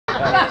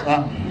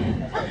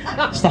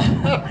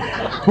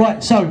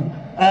Right, so,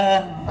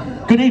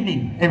 good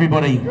evening,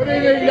 everybody. Good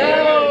evening,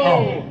 now.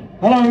 Oh,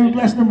 hello,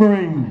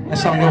 Glastonbury.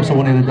 That's something else I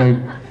wanted to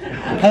do.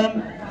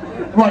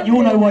 Right, you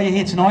all know why you're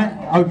here tonight,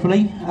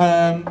 hopefully.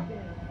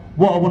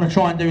 What I want to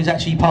try and do is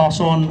actually pass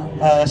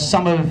on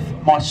some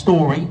of my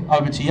story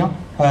over to you,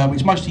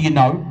 which most of you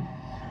know.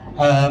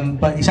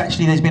 But it's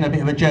actually, there's been a bit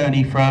of a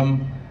journey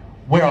from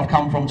where I've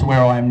come from to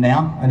where I am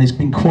now, and there's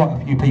been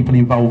quite a few people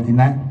involved in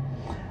that.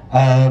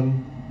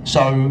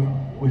 So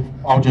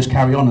I'll just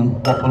carry on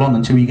and waffle on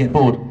until you get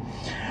bored.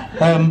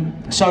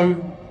 There's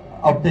going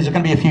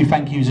to be a few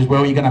thank yous as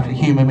well. You're going to have to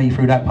humour me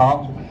through that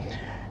part.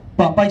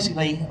 But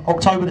basically,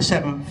 October the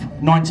 7th,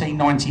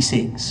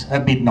 1996,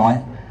 at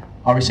midnight,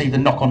 I received a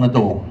knock on the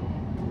door.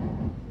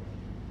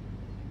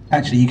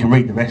 Actually, you can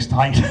read the rest.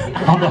 I'm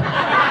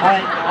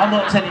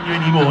not telling you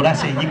anymore.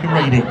 That's it. You can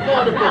read it.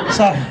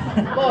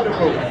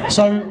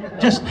 So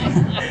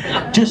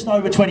just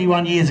over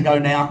 21 years ago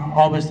now,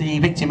 I was the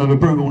victim of a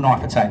brutal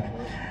knife attack.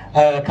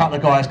 A couple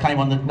of guys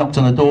knocked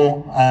on the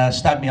door,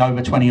 stabbed me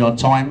over 20 odd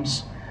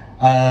times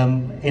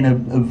in a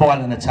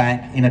violent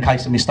attack in a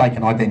case of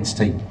mistaken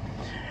identity.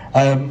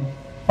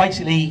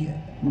 Basically,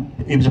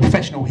 it was a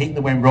professional hit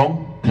that went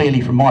wrong. Clearly,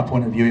 from my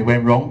point of view, it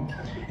went wrong.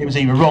 It was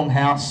either wrong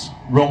house,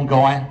 wrong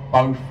guy,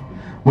 both.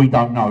 We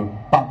don't know.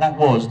 But that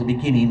was the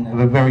beginning of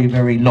a very,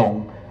 very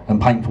long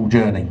and painful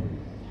journey.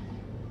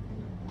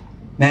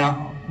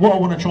 Now, what I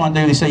want to try and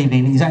do this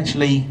evening is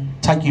actually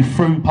take you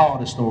through part of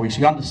the story so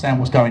you understand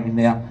what's going in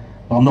there,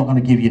 but I'm not going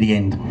to give you the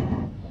end,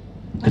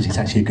 because it's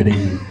actually a good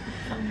evening.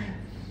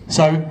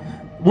 So,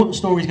 what the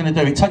story is going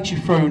to do, it takes you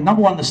through,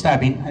 number one, the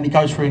stabbing, and it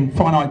goes through in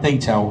finite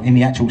detail in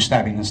the actual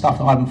stabbing, and stuff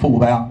that I haven't thought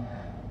about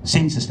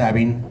since the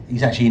stabbing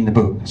is actually in the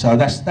book. So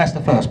that's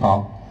the first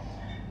part.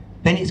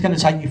 Then it's going to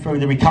take you through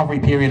the recovery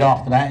period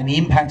after that and the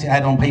impact it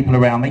had on people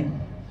around me.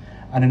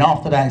 And then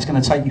after that, it's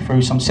going to take you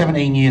through some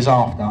 17 years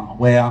after,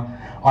 where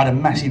I had a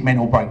massive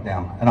mental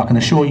breakdown. And I can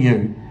assure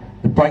you,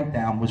 the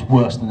breakdown was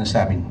worse than the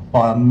stabbing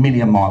by a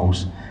million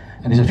miles.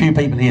 And there's a few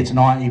people here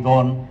tonight,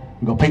 Yvonne,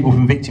 we've got people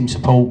from Victim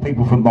Support,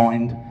 people from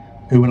Mind,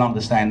 who will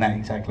understand that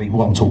exactly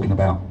what I'm talking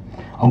about.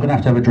 I'm going to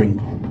have a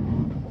drink.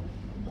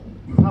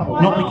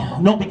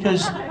 Not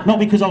because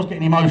I was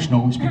getting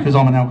emotional, it's because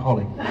I'm an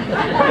alcoholic. Is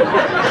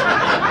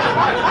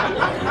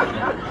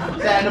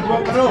that in the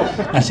book at all?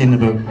 That's in the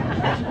book.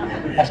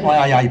 That's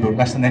my AA book,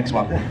 that's the next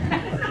one.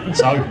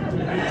 So,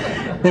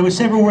 there were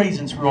several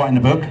reasons for writing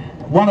the book.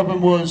 One of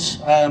them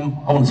was, I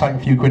want to take a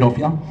few quid off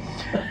you.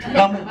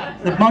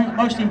 The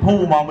most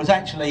important one was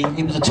actually,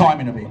 it was the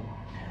timing of it.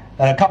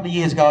 A couple of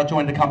years ago I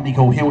joined a company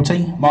called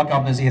Hilti. My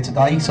governor's here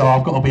today, so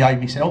I've got to behave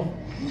myself.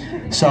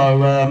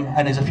 So,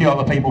 and there's a few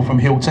other people from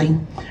Hilti.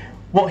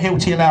 What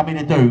Hilti allowed me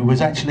to do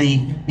was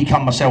actually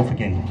become myself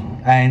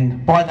again.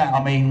 And by that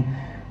I mean,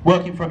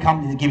 working for a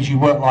company that gives you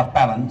work-life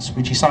balance,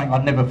 which is something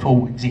I'd never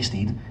thought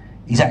existed,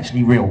 is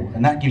actually real.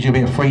 And that gives you a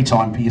bit of free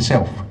time for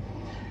yourself.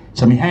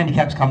 So my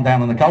handicap's come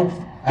down on the golf,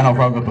 and I've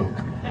wrote a book.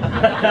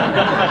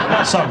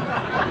 So,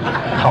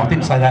 I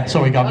didn't say that,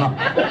 sorry Governor.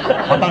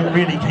 I don't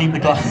really keep the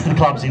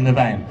clubs in the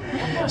van.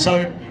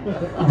 So,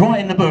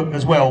 writing the book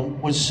as well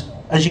was,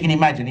 as you can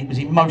imagine, it was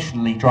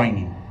emotionally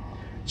draining.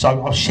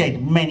 So I've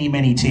shed many,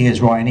 many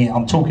tears writing it.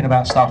 I'm talking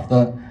about stuff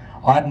that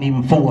I hadn't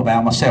even thought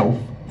about myself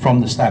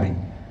from the stabbing.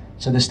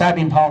 So the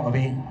stabbing part of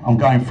it, I'm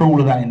going through all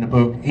of that in the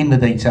book, in the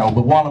detail,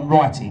 but while I'm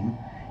writing,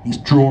 it's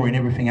drawing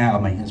everything out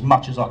of me, as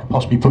much as I could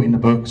possibly put in the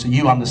book, so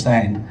you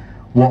understand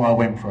what I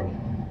went through.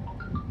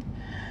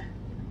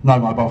 No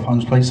mobile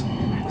phones, please.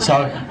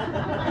 So,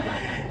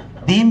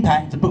 the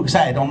impact the book's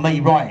had on me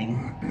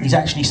writing is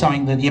actually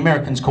something that the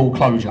Americans call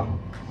closure.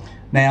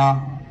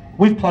 Now,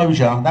 with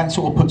closure, that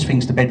sort of puts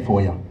things to bed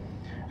for you.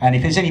 And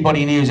if there's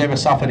anybody in here who's ever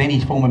suffered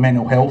any form of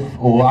mental health,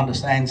 or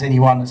understands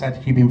anyone that's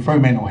actually been through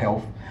mental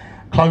health,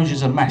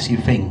 closure's a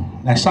massive thing.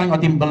 Now, something I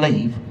didn't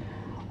believe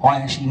I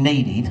actually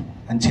needed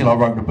until I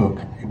wrote the book.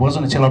 It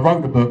wasn't until I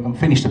wrote the book and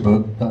finished the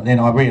book that then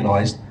I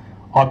realised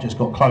I've just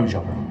got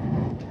closure.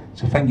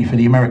 So thank you for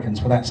the Americans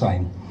for that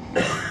saying.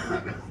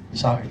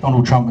 So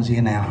Donald Trump is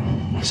here now.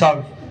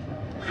 So,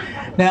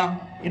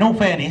 now, in all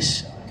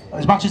fairness,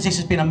 as much as this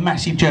has been a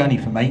massive journey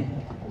for me,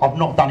 I've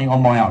not done it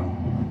on my own.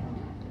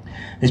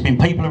 There's been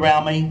people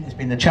around me, there's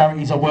been the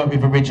charities I worked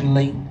with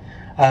originally,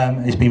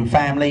 there's been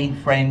family,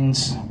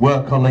 friends,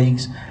 work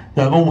colleagues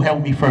that have all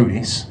helped me through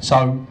this.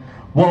 So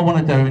what I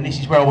want to do, and this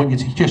is where I want you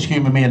to just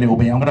humour me a little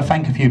bit, I'm going to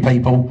thank a few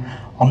people.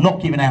 I'm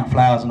not giving out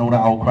flowers and all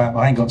that old crap,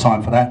 I ain't got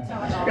time for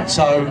that.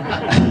 So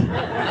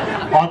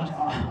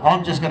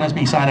I'm just going to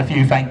be saying a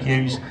few thank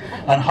yous,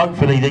 and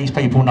hopefully these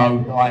people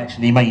know that I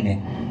actually mean it.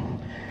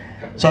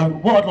 So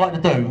what I'd like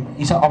to do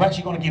is I've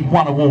actually got to give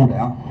one award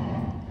out,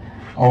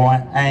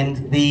 alright,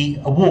 and the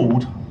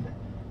award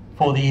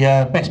for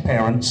the best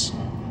parents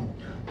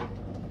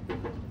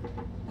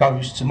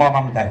goes to my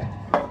mum and dad.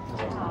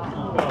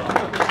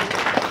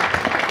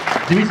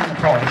 There isn't a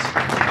prize.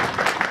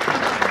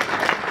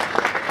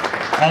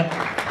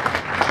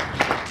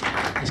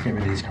 Let's get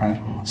rid of this crap.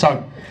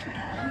 So,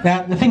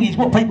 now the thing is,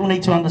 what people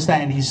need to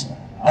understand is,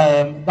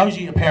 those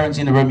of you parents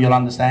in the room, you'll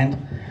understand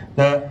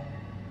that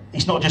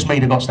it's not just me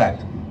that got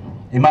stabbed.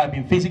 It may have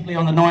been physically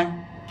on the night,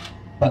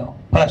 but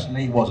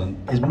personally it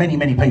wasn't. There's many,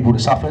 many people that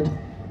suffered,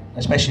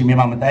 especially my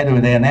mum and dad who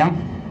are there now.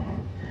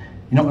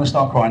 You're not going to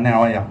start crying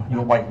now, are you? You've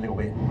got to wait a little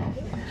bit.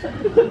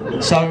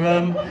 So,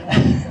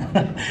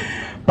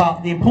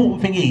 but the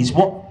important thing is,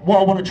 what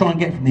I want to try and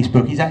get from this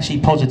book is actually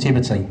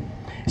positivity.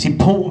 It's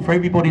important for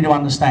everybody to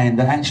understand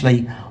that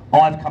actually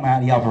I've come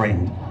out the other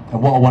end.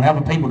 And what I want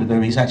other people to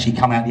do is actually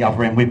come out the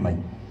other end with me.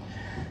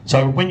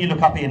 So when you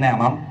look up here now,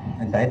 Mum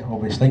and Dad,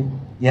 obviously,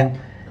 yeah,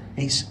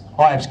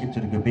 I have skipped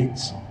to the good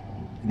bits.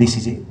 This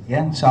is it,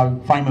 yeah? So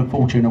fame and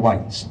fortune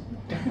awaits.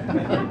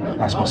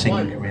 That's my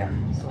singing career.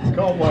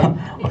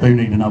 I do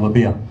need another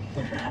beer.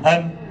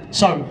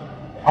 So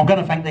I'm going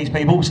to thank these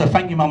people. So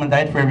thank you, Mum and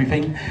Dad, for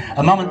everything.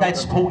 And Mum and Dad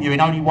support you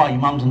in only way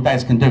mums and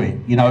dads can do it.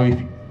 You know, if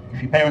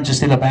your parents are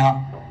still about,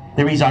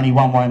 there is only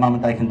one way Mum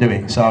and Dad can do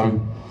it. So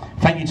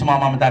thank you to my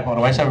Mum and Dad, by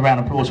the way. So a round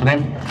of applause for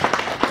them.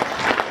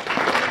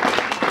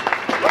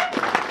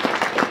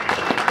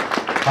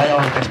 They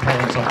are the best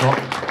parents I've got.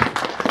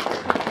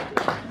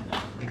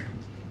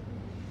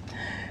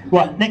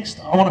 Right, next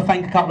I want to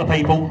thank a couple of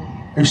people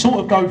who sort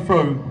of go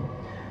through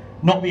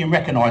not being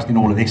recognised in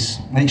all of this,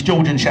 and it's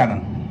George and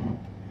Shannon.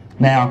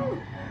 Now,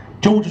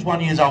 George was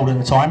 1 year old at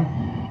the time.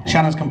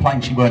 Shannon's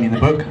complained she weren't in the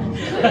book.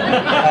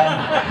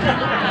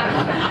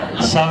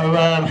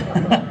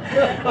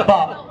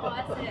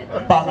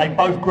 But they've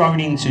both grown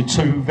into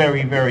two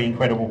very, very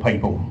incredible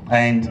people,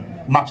 and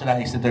much of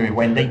that is to do with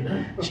Wendy.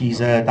 She's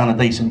done a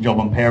decent job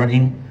on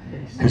parenting,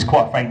 because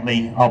quite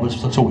frankly, I was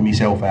sorting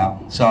myself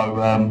out.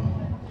 So,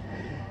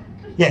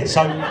 yeah,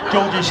 so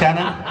George and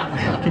Shannon,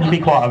 can you be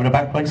quiet over the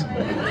back, please?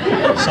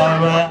 So,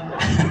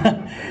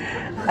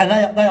 and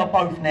they are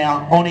both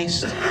now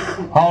honest,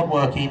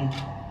 hard-working,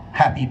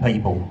 happy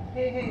people.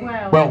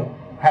 Well,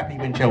 happy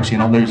when Chelsea are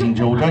not losing,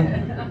 George.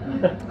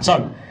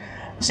 So,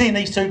 seeing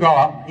these two grow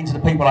up into the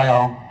people they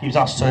are gives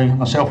us two,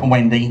 myself and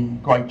Wendy,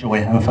 great joy,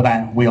 and for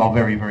that we are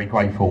very, very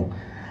grateful.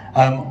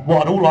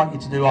 What I'd all like you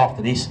to do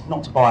after this,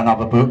 not to buy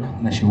another book,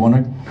 unless you want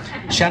to.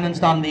 Shannon's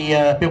done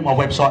built my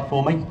website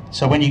for me,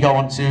 so when you go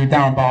on to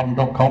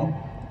darrenbarden.com,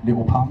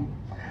 little pun,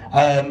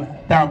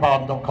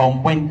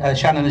 darrenbarden.com,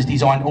 Shannon has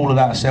designed all of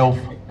that herself,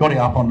 got it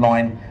up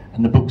online,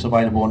 and the book's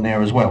available on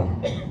there as well.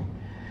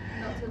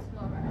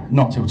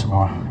 Not till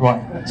tomorrow.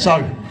 Right,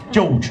 so,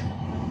 George.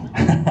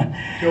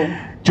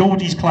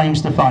 George's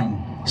claims to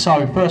fame.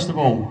 So, first of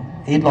all,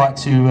 he'd like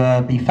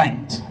to be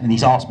thanked, and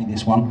he's asked me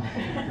this one,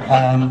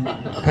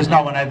 because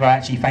no one ever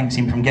actually thanks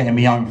him from getting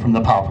me home from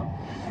the pub.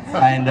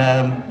 And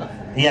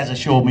he has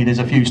assured me there's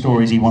a few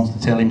stories he wants to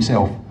tell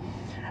himself.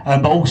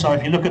 But also,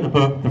 if you look at the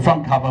book, the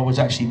front cover was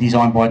actually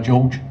designed by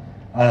George.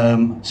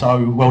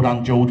 So, well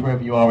done, George,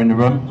 wherever you are in the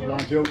room.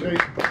 Are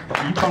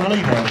you trying to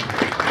leave there?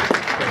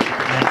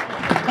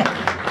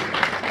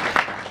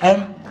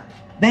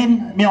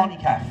 Then, my Auntie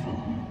Kath.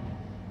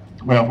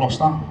 Where I've lost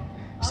her.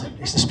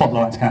 It's the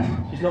spotlights, Kath.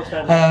 She's not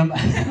standing.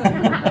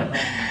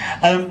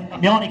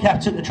 My Auntie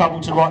Kath took the trouble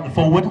to write the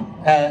foreword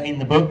in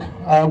the book,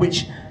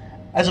 which,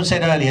 as I've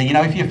said earlier, you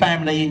know, if you're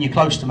family and you're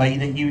close to me,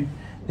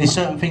 there's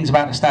certain things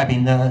about the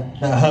stabbing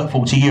that are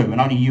hurtful to you,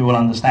 and only you will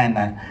understand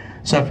that.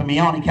 So for me,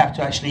 Auntie Kath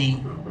to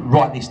actually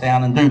write this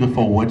down and do the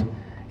foreword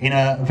in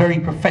a very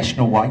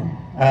professional way,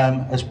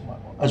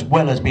 as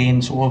well as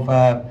being sort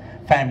of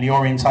family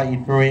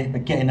orientated through it,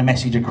 but getting the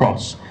message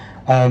across.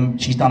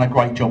 She's done a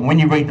great job. And when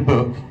you read the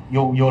book,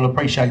 you'll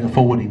appreciate the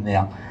foreword in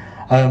there.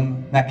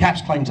 Now,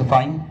 Kath's claim to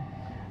fame,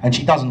 and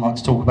she doesn't like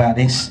to talk about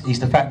this, is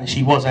the fact that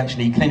she was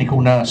actually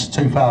clinical nurse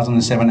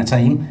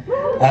 2017.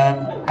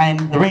 And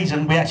the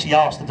reason we actually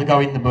asked her to go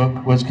in the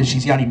book was because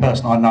she's the only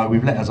person I know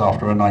with letters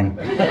after her name.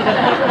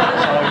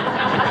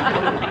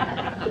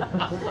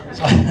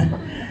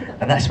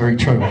 And that's very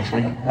true,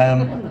 actually.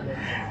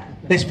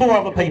 There's 4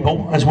 other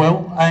people as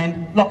well,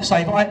 and like I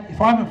say, if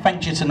I haven't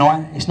thanked you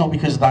tonight, it's not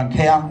because I don't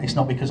care, it's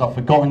not because I've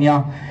forgotten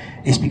you,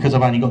 it's because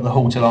I've only got the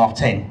hall till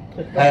 10:30.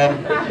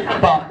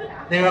 But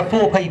there are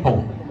 4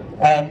 people.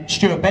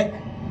 Stuart Beck,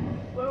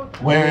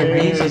 wherever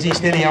he is he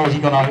still here or has he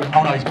gone home?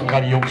 Oh no, he's got to go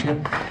to Yorkshire.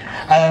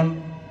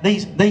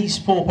 These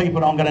 4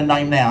 people that I'm going to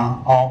name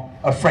now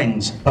are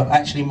friends, but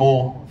actually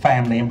more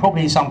family, and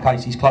probably in some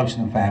cases closer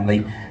than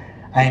family.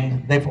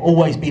 And they've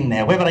always been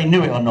there, whether they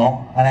knew it or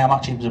not, and how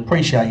much it was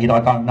appreciated,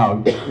 I don't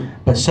know.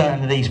 But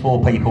certainly these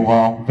 4 people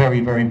are very,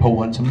 very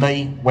important to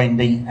me,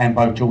 Wendy, and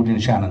both George and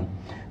Shannon.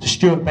 To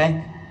Stuart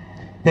Beck,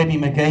 Debbie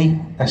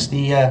McGee, that's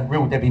the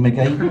real Debbie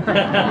McGee.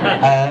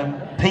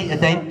 Peter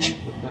Dench,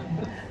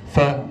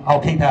 for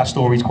I'll keep our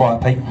stories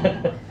quiet, Pete.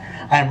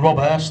 And Rob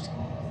Hurst,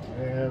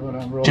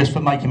 just for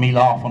making me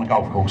laugh on a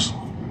golf course.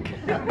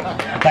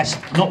 That's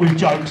not with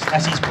jokes,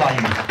 that's his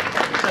playing.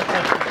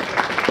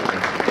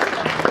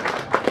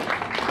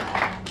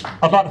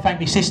 I'd like to thank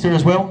my sister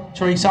as well,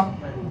 Teresa.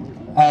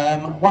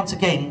 Once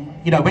again,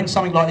 you know, when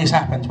something like this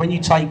happens, when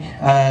you take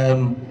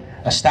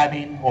a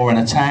stabbing or an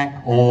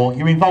attack, or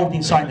you're involved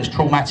in something that's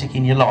traumatic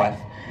in your life,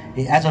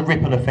 it has a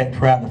ripple effect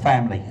throughout the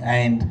family.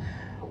 And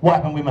what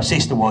happened with my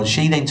sister was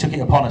she then took it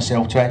upon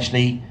herself to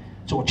actually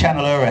sort of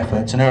channel her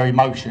efforts and her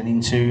emotion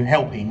into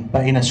helping,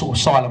 but in a sort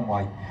of silent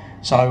way.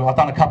 So I've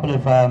done a couple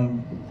of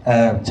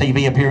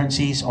TV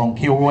appearances on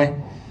Kilroy.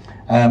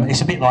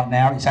 It's a bit like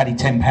now, it's added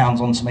 £10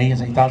 onto me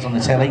as it does on the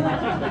telly.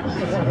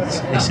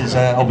 This is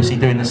obviously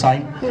doing the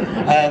same.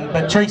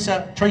 But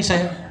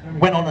Teresa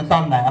went on and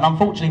done that, and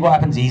unfortunately what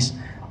happens is,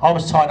 I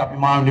was tied up in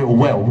my own little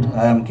world,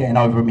 getting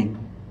over me,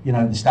 you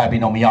know, the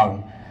stabbing on my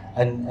own.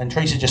 And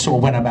Teresa just sort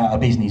of went about her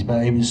business,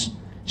 but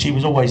she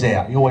was always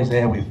there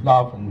with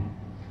love and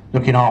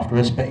looking after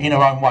us, but in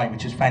her own way,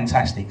 which is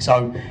fantastic.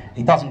 So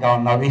it doesn't go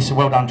unnoticed, so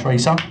well done,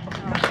 Teresa.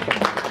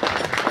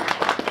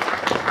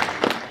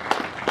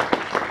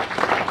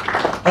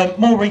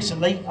 More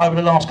recently, over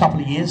the last couple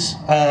of years,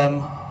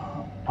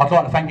 I'd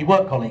like to thank my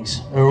work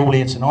colleagues who are all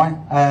here tonight,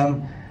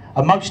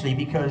 and mostly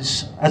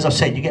because, as I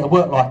said, you get a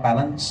work-life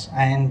balance,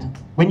 and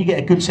when you get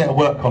a good set of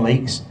work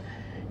colleagues,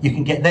 you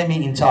can get them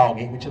hitting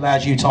target, which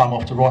allows you time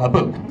off to write a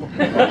book.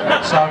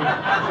 So,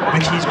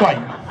 which is great.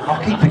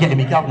 I'll keep forgetting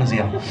my governors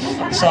here.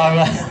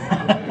 So,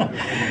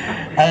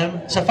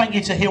 so thank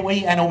you to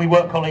Hilty and all my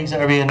work colleagues that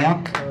are here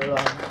now.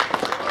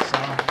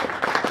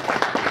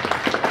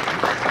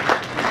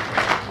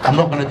 I'm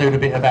not going to do the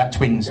bit about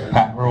twins,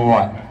 Pat, we're all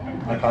right,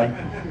 okay?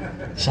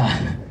 So,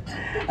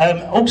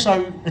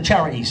 also the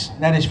charities.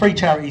 Now there's 3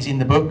 charities in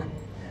the book.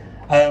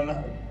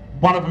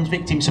 One of them's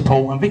Victim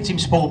Support, and Victim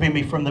Support have been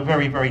with me from the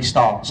very, very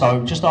start.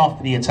 So just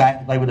after the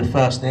attack, they were the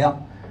first there.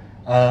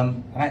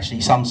 And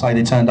actually some say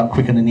they turned up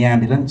quicker than the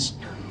ambulance,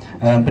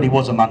 but it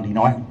was a Monday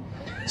night.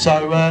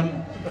 So,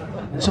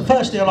 so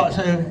firstly I'd like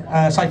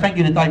to say thank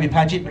you to David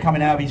Paget for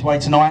coming out of his way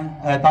tonight.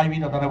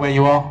 David, I don't know where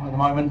you are at the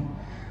moment.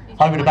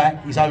 Over the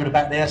back, he's over the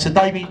back there. So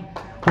David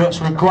works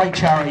for a great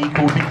charity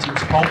called Victim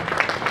Support.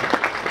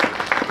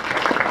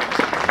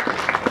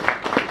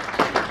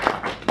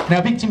 Now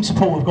Victim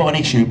Support have got an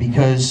issue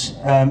because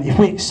if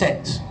we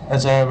accept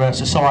as a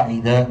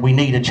society that we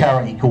need a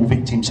charity called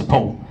Victim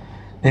Support,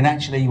 then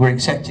actually we're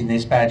accepting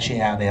there's bad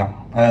shit out there,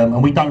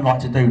 and we don't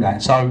like to do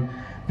that. So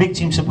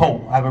Victim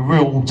Support have a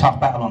real tough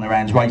battle on their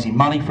hands, raising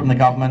money from the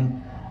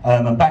government,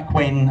 and back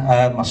when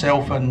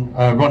myself and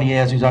Ronnie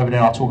Ayres, who's over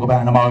there I'll talk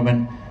about in a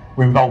moment,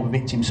 were involved with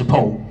Victim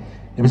Support,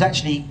 there was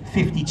actually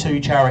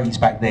 52 charities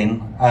back then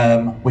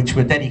which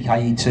were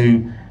dedicated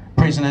to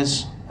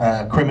prisoners,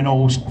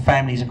 criminals,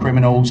 families of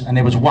criminals, and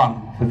there was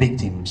one for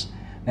victims.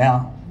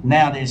 Now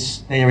there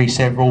is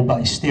several,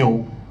 but it's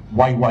still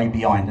way, way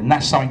behind, and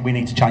that's something we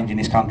need to change in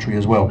this country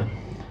as well.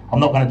 I'm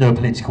not going to do a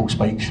political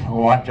speech,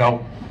 all right,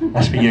 Joel?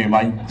 That's for you,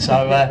 mate.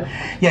 So,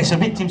 yeah, so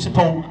Victim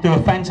Support do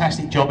a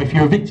fantastic job. If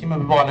you're a victim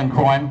of a violent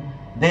crime,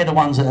 they're the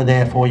ones that are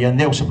there for you, and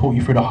they'll support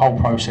you through the whole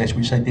process,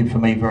 which they did for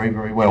me very,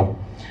 very well.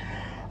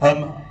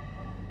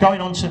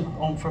 Going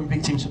on from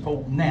Victim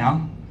Support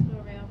now.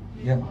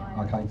 Yeah,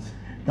 okay.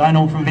 Going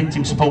on from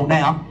Victim Support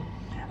now.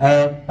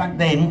 Back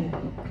then,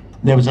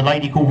 there was a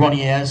lady called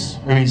Ronnie Ayres,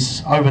 who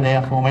is over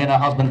there for me, and her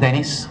husband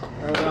Dennis.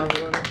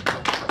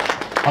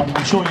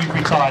 I'm sure you've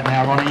retired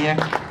now, Ronnie,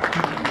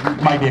 yeah?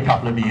 Maybe a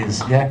couple of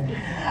years, yeah?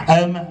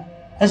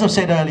 As I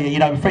said earlier, you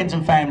know, friends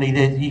and family,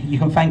 you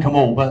can thank them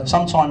all, but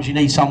sometimes you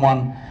need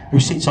someone who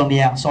sits on the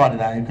outside of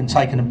that, who can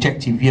take an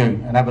objective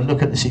view and have a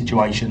look at the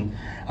situation,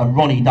 and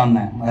Ronnie done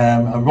that.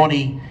 And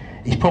Ronnie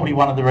is probably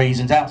one of the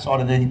reasons,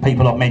 outside of the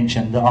people I've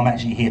mentioned, that I'm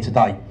actually here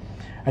today.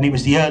 And it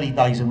was the early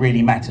days that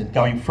really mattered,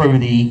 going through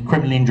the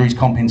Criminal Injuries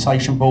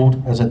Compensation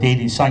Board, as I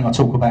did, is something I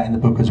talk about in the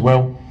book as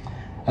well.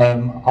 I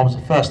was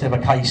the first ever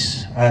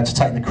case to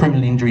take the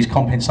Criminal Injuries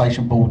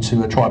Compensation Board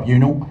to a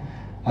tribunal.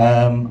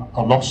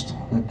 I lost,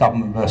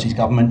 government versus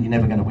government, you're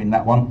never going to win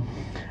that one.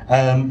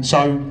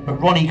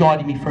 But Ronnie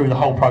guided me through the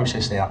whole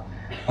process there.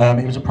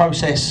 It was a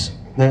process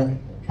that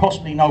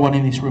possibly no one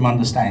in this room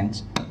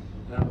understands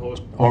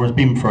or has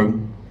been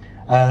through.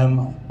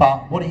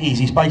 But what it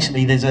is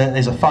basically there's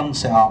a fund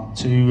set up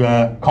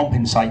to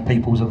compensate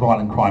people of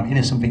violent crime,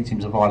 innocent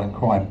victims of violent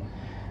crime,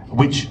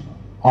 which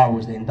I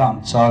was then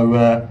done.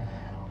 So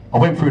I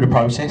went through the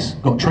process,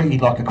 got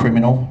treated like a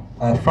criminal,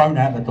 thrown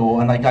out the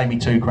door, and they gave me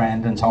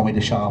 £2 and told me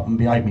to shut up and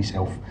behave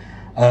myself.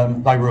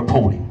 They were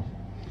appalling.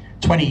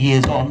 20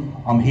 years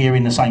on, I'm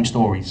hearing the same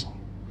stories.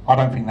 I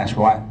don't think that's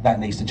right. That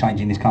needs to change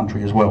in this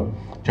country as well.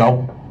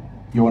 Joel,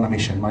 you're on a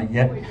mission, mate,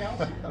 yeah?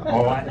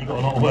 All right, you've got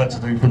a lot of work to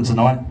do from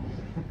tonight.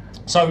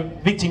 So,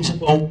 Victim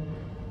Support,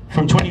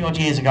 from 20 odd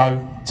years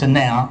ago to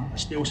now,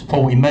 still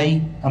supporting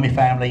me and my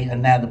family,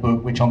 and now the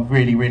book, which I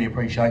really, really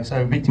appreciate.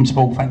 So, Victim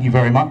Support, thank you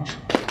very much.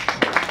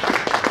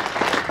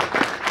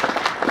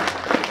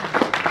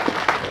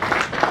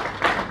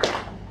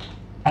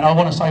 And I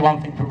want to say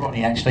one thing for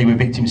Ronnie, actually, with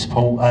Victim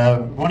Support.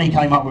 Ronnie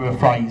came up with a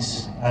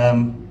phrase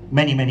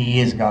many, many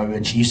years ago,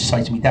 and she used to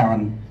say to me,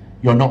 Darren,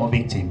 you're not a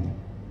victim,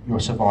 you're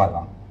a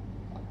survivor.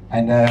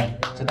 And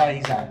today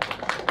he's that.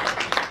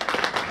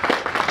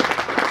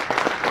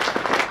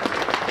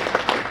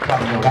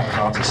 That was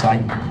hard to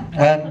say.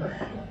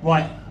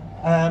 Right,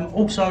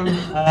 also,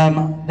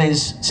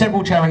 there's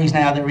several charities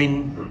now that are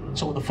in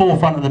sort of the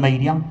forefront of the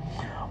media.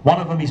 One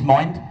of them is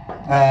Mind.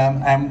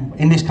 and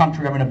in this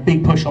country we're having a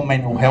big push on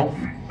mental health.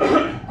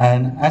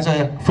 And as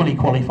a fully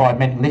qualified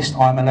mentalist,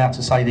 I'm allowed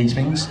to say these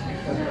things.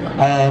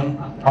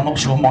 I'm not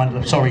sure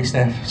mine. Sorry,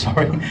 Steph.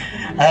 Sorry.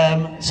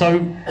 So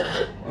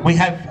we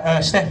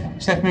have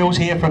Steph Mills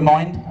here from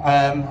Mind.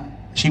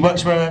 She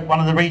works for one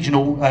of the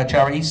regional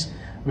charities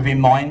within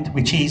Mind,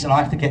 which is, and I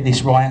have to get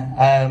this right,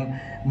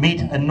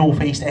 Mid and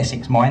North East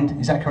Essex Mind.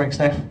 Is that correct,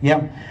 Steph?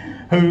 Yeah.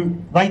 Who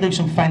they do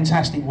some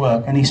fantastic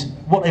work, and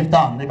what they've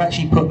done. They've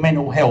actually put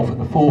mental health at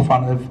the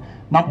forefront of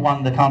number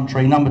one, the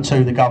country, number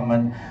two, the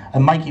government,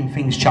 and making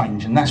things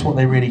change. And that's what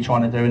they're really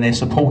trying to do. And they're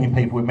supporting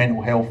people with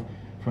mental health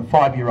from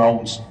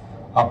 5-year-olds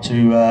up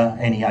to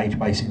any age,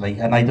 basically.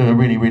 And they do a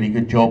really, really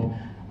good job.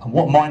 And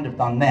what Mind have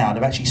done now,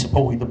 they've actually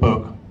supported the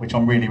book, which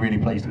I'm really, really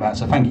pleased about.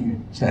 So thank you,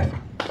 Steph.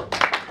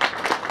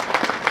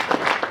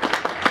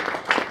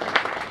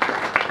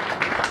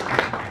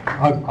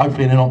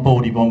 Hopefully they're not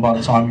bored, Yvonne, by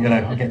the time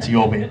I get to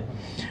your bit.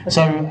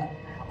 So,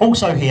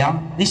 also here,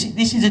 this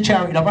is a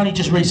charity I've only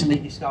just recently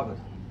discovered.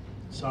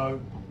 So,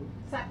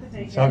 Time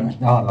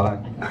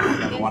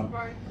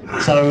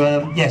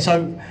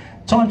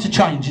to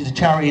Change is a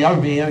charity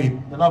over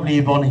here. The lovely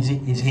Yvonne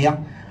is here.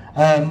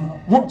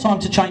 What Time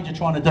to Change are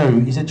trying to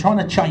do is they're trying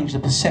to change the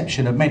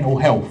perception of mental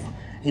health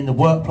in the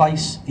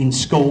workplace, in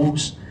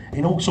schools,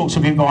 in all sorts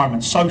of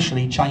environments,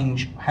 socially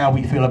change how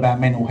we feel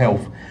about mental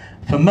health.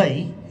 For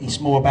me, it's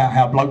more about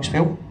how blokes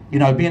feel.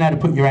 Being able to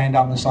put your hand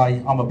up and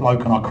say, I'm a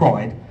bloke and I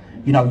cried,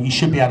 you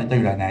should be able to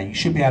do that now. You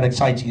should be able to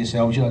say to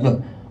yourselves,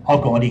 look,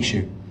 I've got an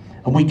issue.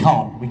 And we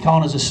can't. We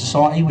can't as a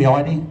society, we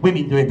hide it.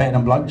 Women do it better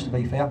than blokes, to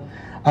be fair.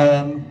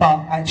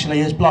 But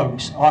actually, as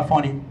blokes, I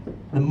find it,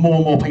 the more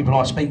and more people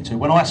I speak to,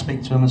 when I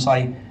speak to them and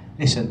say,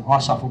 listen, I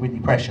suffer with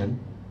depression,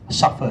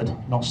 suffered,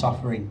 not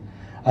suffering.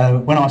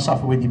 When I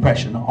suffered with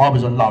depression, I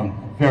was alone,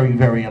 very,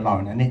 very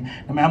alone. And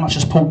no matter how much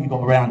support you've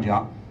got around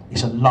you,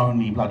 it's a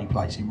lonely bloody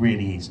place, it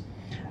really is.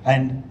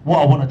 And what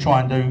I want to try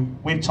and do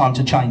with Time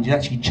to Change is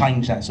actually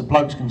change that, so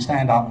blokes can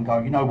stand up and go,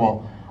 you know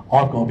what,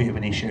 I've got a bit of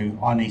an issue,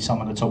 I need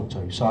someone to talk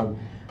to. So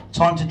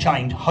Time to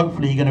Change,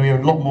 hopefully you're going to hear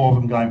a lot more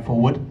of them going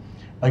forward.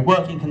 They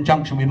work in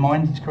conjunction with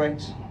Mind, is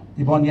correct,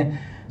 Yvonne? Yeah.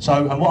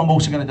 So, and what I'm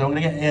also going to do, I'm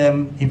going to get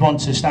Yvonne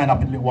to stand up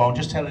in a little while and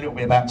just tell a little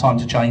bit about Time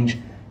to Change, a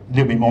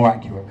little bit more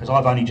accurate, because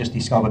I've only just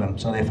discovered them,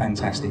 so they're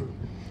fantastic.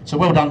 So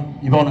well done,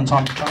 Yvonne and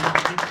Time to Change.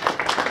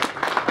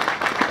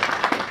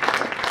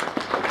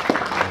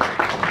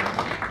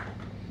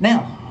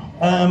 Now,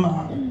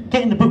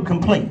 getting the book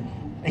complete.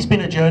 It's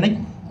been a journey,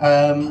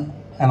 and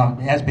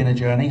it has been a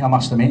journey, I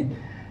must admit.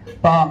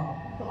 But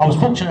I was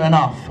fortunate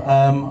enough,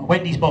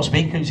 Wendy's boss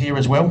Vic, who's here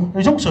as well,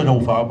 who's also an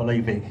author, I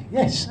believe, Vic.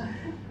 Yes.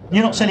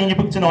 You're not selling your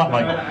book tonight,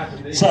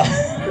 mate. So,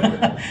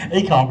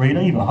 he can't read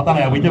either. I don't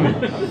know how we do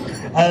it.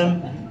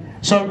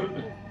 So,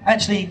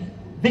 actually,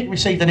 Vic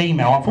received an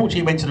email.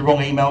 Unfortunately, it went to the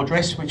wrong email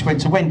address, which went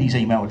to Wendy's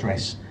email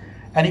address.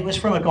 And it was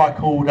from a guy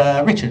called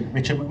Richard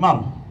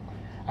McMahon.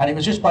 And it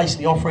was just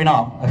basically offering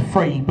up a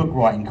free book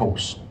writing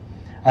course.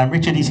 And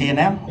Richard is here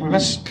now with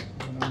us.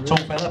 Tall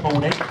fella,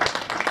 baldhead.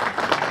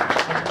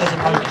 As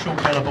opposed to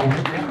short fella,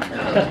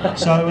 baldhead.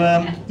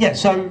 So,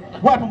 so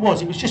what happened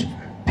was, it was just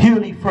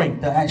purely free.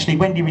 That actually,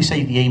 Wendy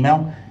received the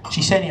email.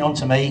 She sent it on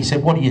to me. He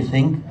said, what do you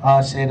think?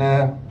 I said,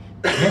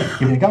 yeah,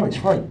 give it a go, it's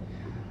free.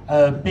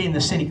 Being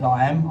the cynic that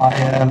I am,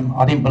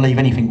 I didn't believe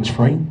anything was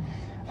free.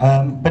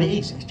 But it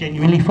is, it's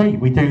genuinely free.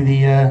 We do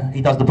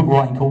he does the book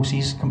writing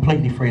courses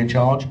completely free of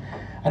charge.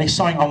 And it's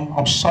something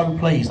I'm so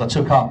pleased I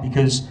took up,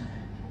 because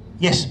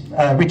yes,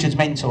 Richard's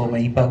mentored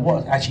me, but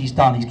what actually he's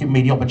done, he's given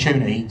me the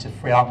opportunity to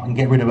free up and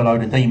get rid of a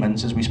load of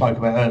demons, as we spoke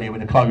about earlier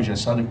with the closure.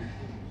 So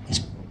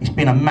it's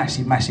been a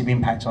massive, massive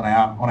impact on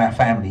our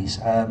families.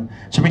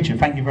 So Richard,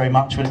 thank you very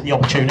much for the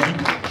opportunity.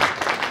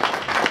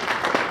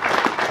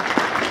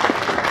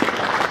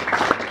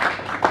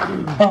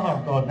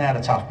 Oh God, now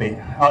the tough bit.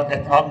 I'm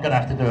going to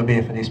have to do a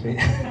beer for this bit.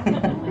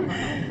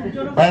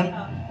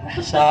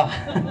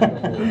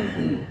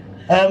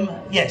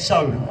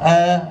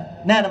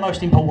 Now the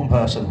most important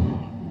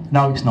person.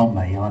 No, it's not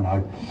me, I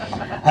know.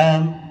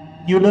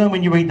 You learn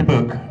when you read the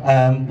book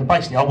that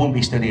basically I wouldn't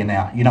be stood here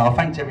now. I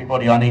thanked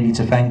everybody I needed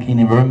to thank in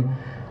the room,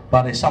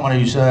 but there's someone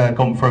who's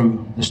gone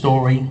through the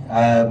story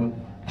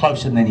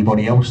closer than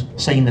anybody else,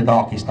 seen the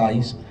darkest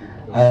days.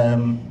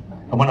 And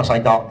when I say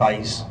dark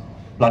days,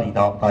 bloody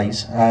dark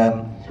days.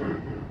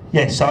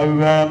 There's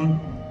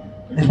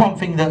one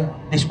thing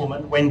that this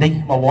woman,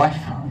 Wendy, my wife,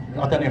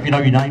 I don't know if you know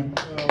your name.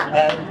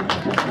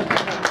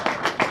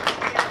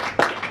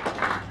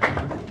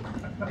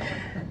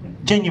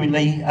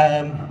 Genuinely,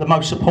 the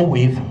most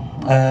supportive,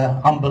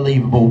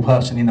 unbelievable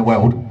person in the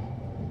world.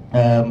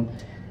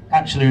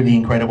 Absolutely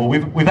incredible.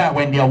 Without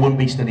Wendy, I wouldn't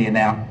be stood here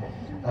now,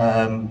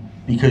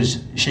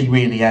 because she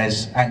really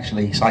has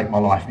actually saved my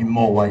life in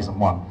more ways than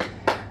one.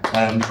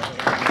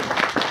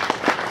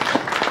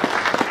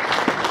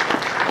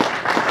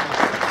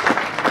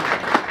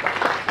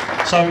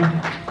 So,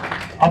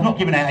 I've not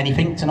given out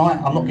anything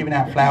tonight. I'm not giving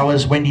out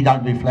flowers. Wendy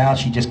don't do flowers,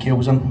 she just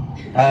kills them.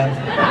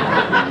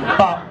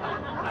 But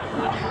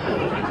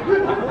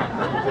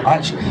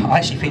I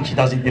actually think she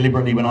does it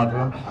deliberately when I do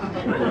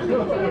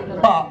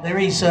it. But there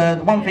is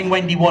one thing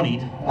Wendy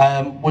wanted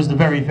was the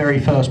very, very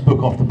first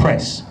book off the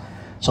press.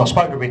 So I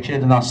spoke to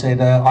Richard and I said,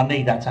 I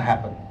need that to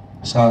happen.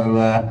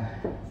 So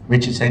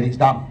Richard said, it's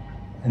done,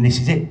 and this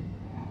is it.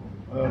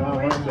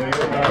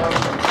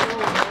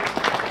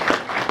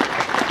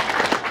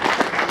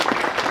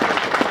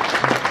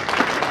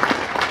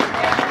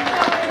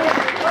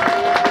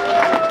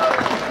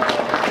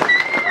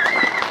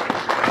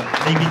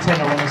 Leave your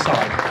tenner on the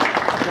side.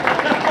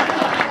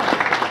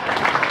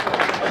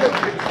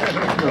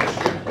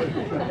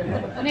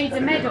 I need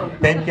a medal.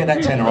 Ben, get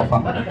that tenner off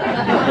her.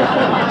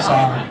 So,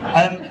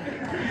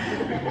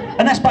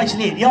 and that's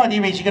basically it. The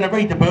idea is you're going to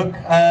read the book.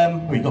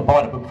 Well, you've got to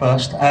buy the book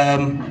first.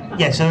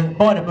 Yeah, so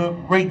buy the book,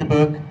 read the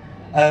book,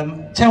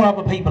 tell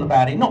other people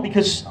about it. Not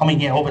because, I mean,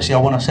 yeah, obviously I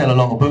want to sell a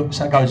lot of books,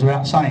 that goes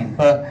without saying,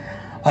 but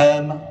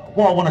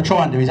what I want to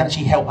try and do is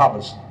actually help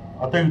others.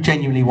 I do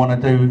genuinely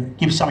want to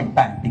give something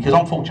back, because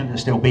I'm fortunate to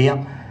still be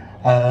here,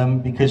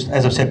 because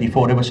as I've said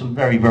before, there were some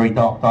very, very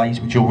dark days,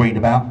 which you'll read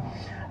about.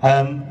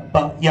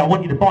 But yeah, I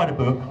want you to buy the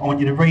book, I want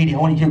you to read it, I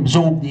want you to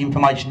absorb the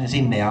information that's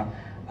in there,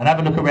 and have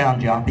a look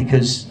around you,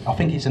 because I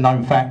think it's a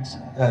known fact,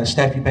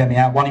 Steph, you bear me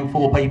out, one in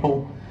four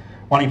people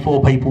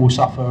will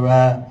suffer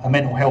a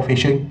mental health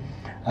issue,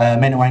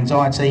 mental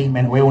anxiety,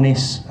 mental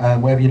illness,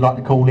 whatever you'd like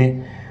to call it.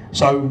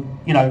 So,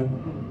 you know,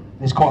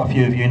 there's quite a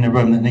few of you in the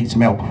room that need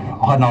some help,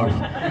 I know.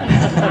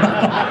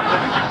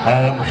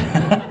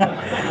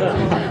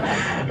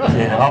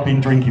 Yeah, I've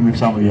been drinking with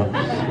some of you.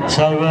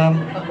 So,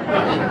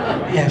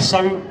 yeah,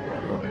 so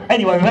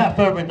anyway, without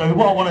further ado,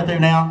 what I want to do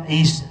now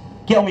is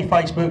get on my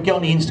Facebook, get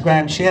on the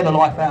Instagram, share the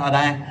life out of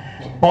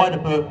that, buy the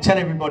book, tell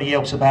everybody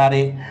else about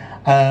it,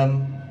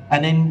 and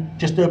then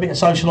just do a bit of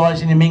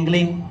socialising and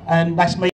mingling, and that's me.